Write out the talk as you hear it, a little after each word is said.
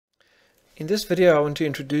In this video, I want to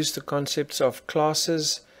introduce the concepts of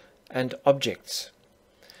classes and objects.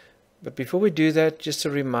 But before we do that, just a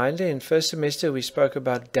reminder, in first semester we spoke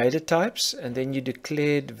about data types, and then you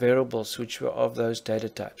declared variables which were of those data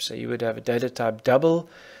types. So you would have a data type double,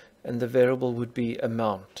 and the variable would be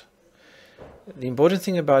amount. The important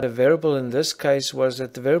thing about a variable in this case was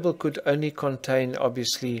that the variable could only contain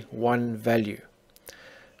obviously one value.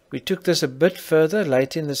 We took this a bit further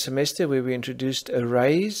late in the semester where we introduced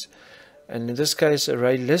arrays, and in this case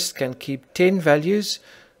array list can keep 10 values,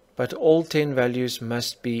 but all 10 values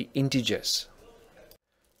must be integers.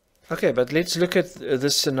 Okay, but let's look at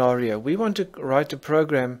this scenario. We want to write a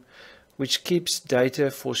program which keeps data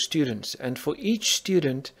for students, and for each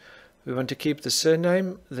student we want to keep the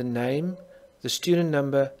surname, the name, the student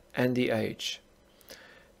number and the age.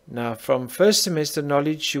 Now from first semester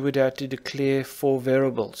knowledge you would have to declare 4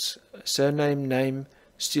 variables: surname, name,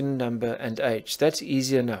 student number and age. That's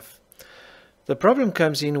easy enough. The problem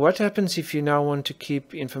comes in, what happens if you now want to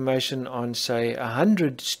keep information on, say,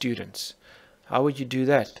 100 students? How would you do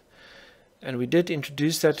that? And we did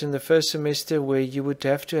introduce that in the first semester, where you would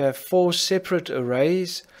have to have 4 separate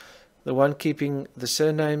arrays, the one keeping the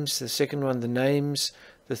surnames, the second one the names,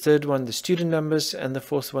 the third one the student numbers, and the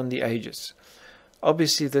fourth one the ages.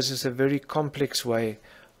 Obviously this is a very complex way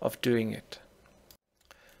of doing it.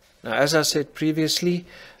 Now, as I said previously,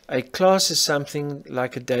 a class is something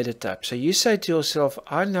like a data type. So you say to yourself,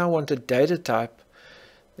 I now want a data type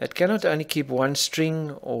that cannot only keep one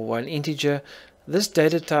string or one integer. This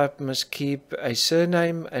data type must keep a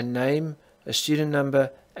surname, a name, a student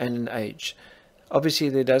number and an age. Obviously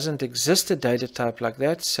there doesn't exist a data type like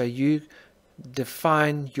that, so you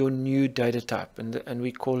define your new data type, and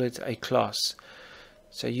we call it a class.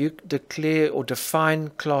 So you declare or define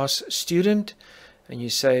class student, and you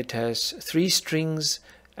say it has 3 strings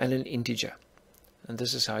and an integer, and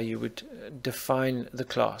this is how you would define the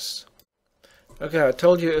class. Okay, I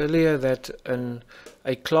told you earlier that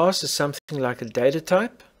a class is something like a data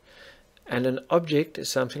type, and an object is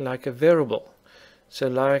something like a variable. So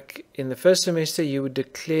like in the first semester you would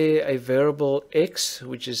declare a variable x,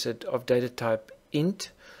 which is of data type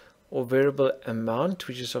int, or variable amount,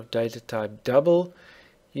 which is of data type double.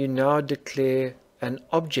 You now declare an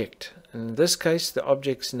object. In this case the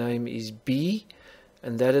object's name is B,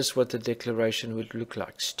 and that is what the declaration would look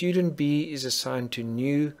like. Student B is assigned to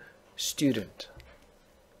new student.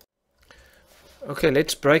 Okay,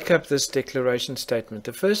 let's break up this declaration statement.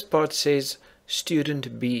 The first part says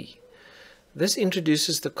student B. This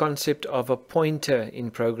introduces the concept of a pointer in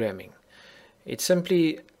programming. It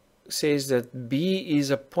simply says that B is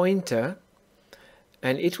a pointer,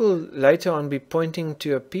 and it will later on be pointing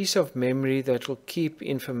to a piece of memory that will keep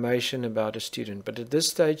information about a student. But at this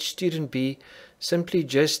stage, student B simply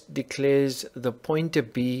just declares the pointer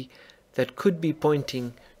B that could be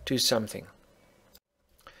pointing to something.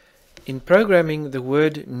 In programming, the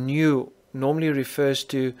word new normally refers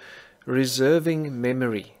to reserving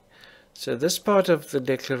memory. So this part of the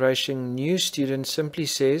declaration, new student, simply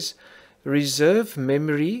says reserve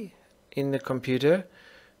memory in the computer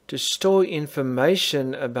to store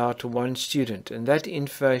information about one student, and that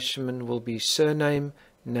information will be surname,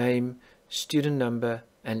 name, student number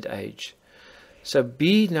and age. So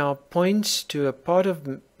B now points to a part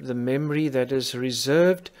of the memory that is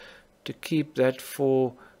reserved to keep that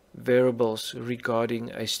for variables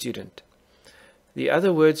regarding a student. The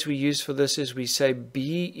other words we use for this is we say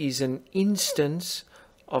B is an instance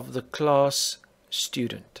of the class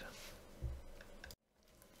student.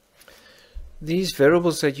 These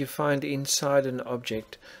variables that you find inside an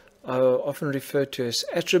object are often referred to as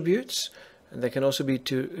attributes, and they can also be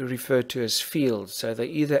referred to as fields. So they're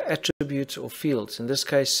either attributes or fields. In this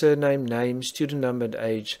case, surname, name, student number and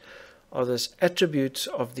age are those attributes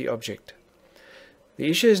of the object. The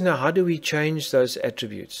issue is now, how do we change those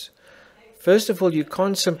attributes? First of all, you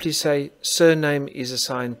can't simply say surname is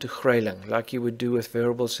assigned to Greyling like you would do with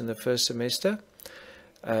variables in the first semester.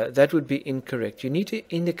 That would be incorrect. You need to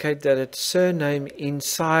indicate that it's surname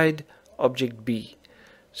inside object B.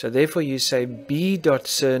 So therefore you say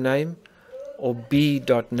b.surname or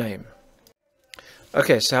b.name.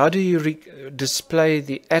 Okay, so how do you display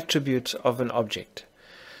the attributes of an object?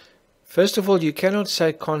 First of all, you cannot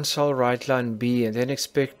say console write line B and then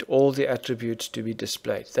expect all the attributes to be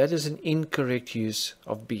displayed. That is an incorrect use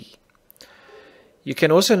of B. You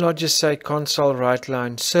can also not just say console write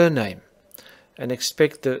line surname and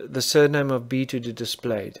expect the surname of B to be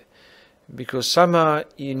displayed, because somehow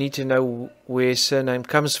you need to know where surname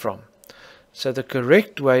comes from. So the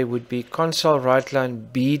correct way would be console write line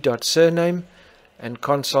B.surname and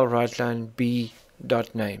console write line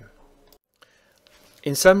B.name.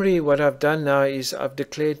 In summary, what I've done now is I've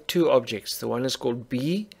declared two objects. The one is called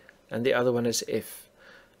B and the other one is F.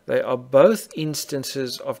 They are both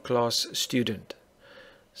instances of class student.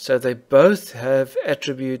 So they both have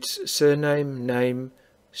attributes surname, name,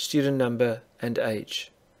 student number and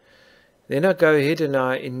age. Then I go ahead and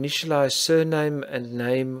I initialize surname and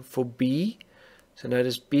name for B. So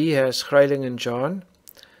notice B has Greyling and John.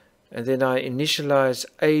 And then I initialize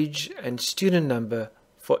age and student number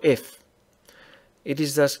for F. It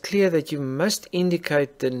is thus clear that you must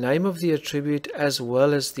indicate the name of the attribute as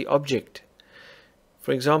well as the object.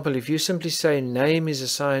 For example, if you simply say name is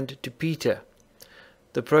assigned to Peter,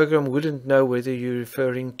 the program wouldn't know whether you're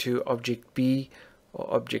referring to object B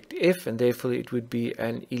or object F, and therefore it would be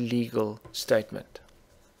an illegal statement.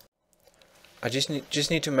 I just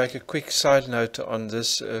need to make a quick side note on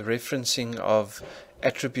this referencing of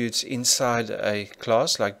attributes inside a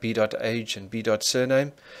class like b.age and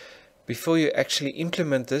b.surname. Before you actually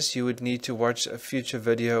implement this, you would need to watch a future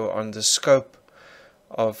video on the scope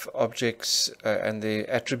of objects and their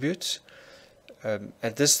attributes.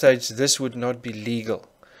 At this stage, this would not be legal,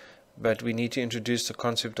 but we need to introduce the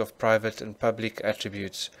concept of private and public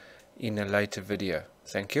attributes in a later video.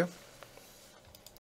 Thank you.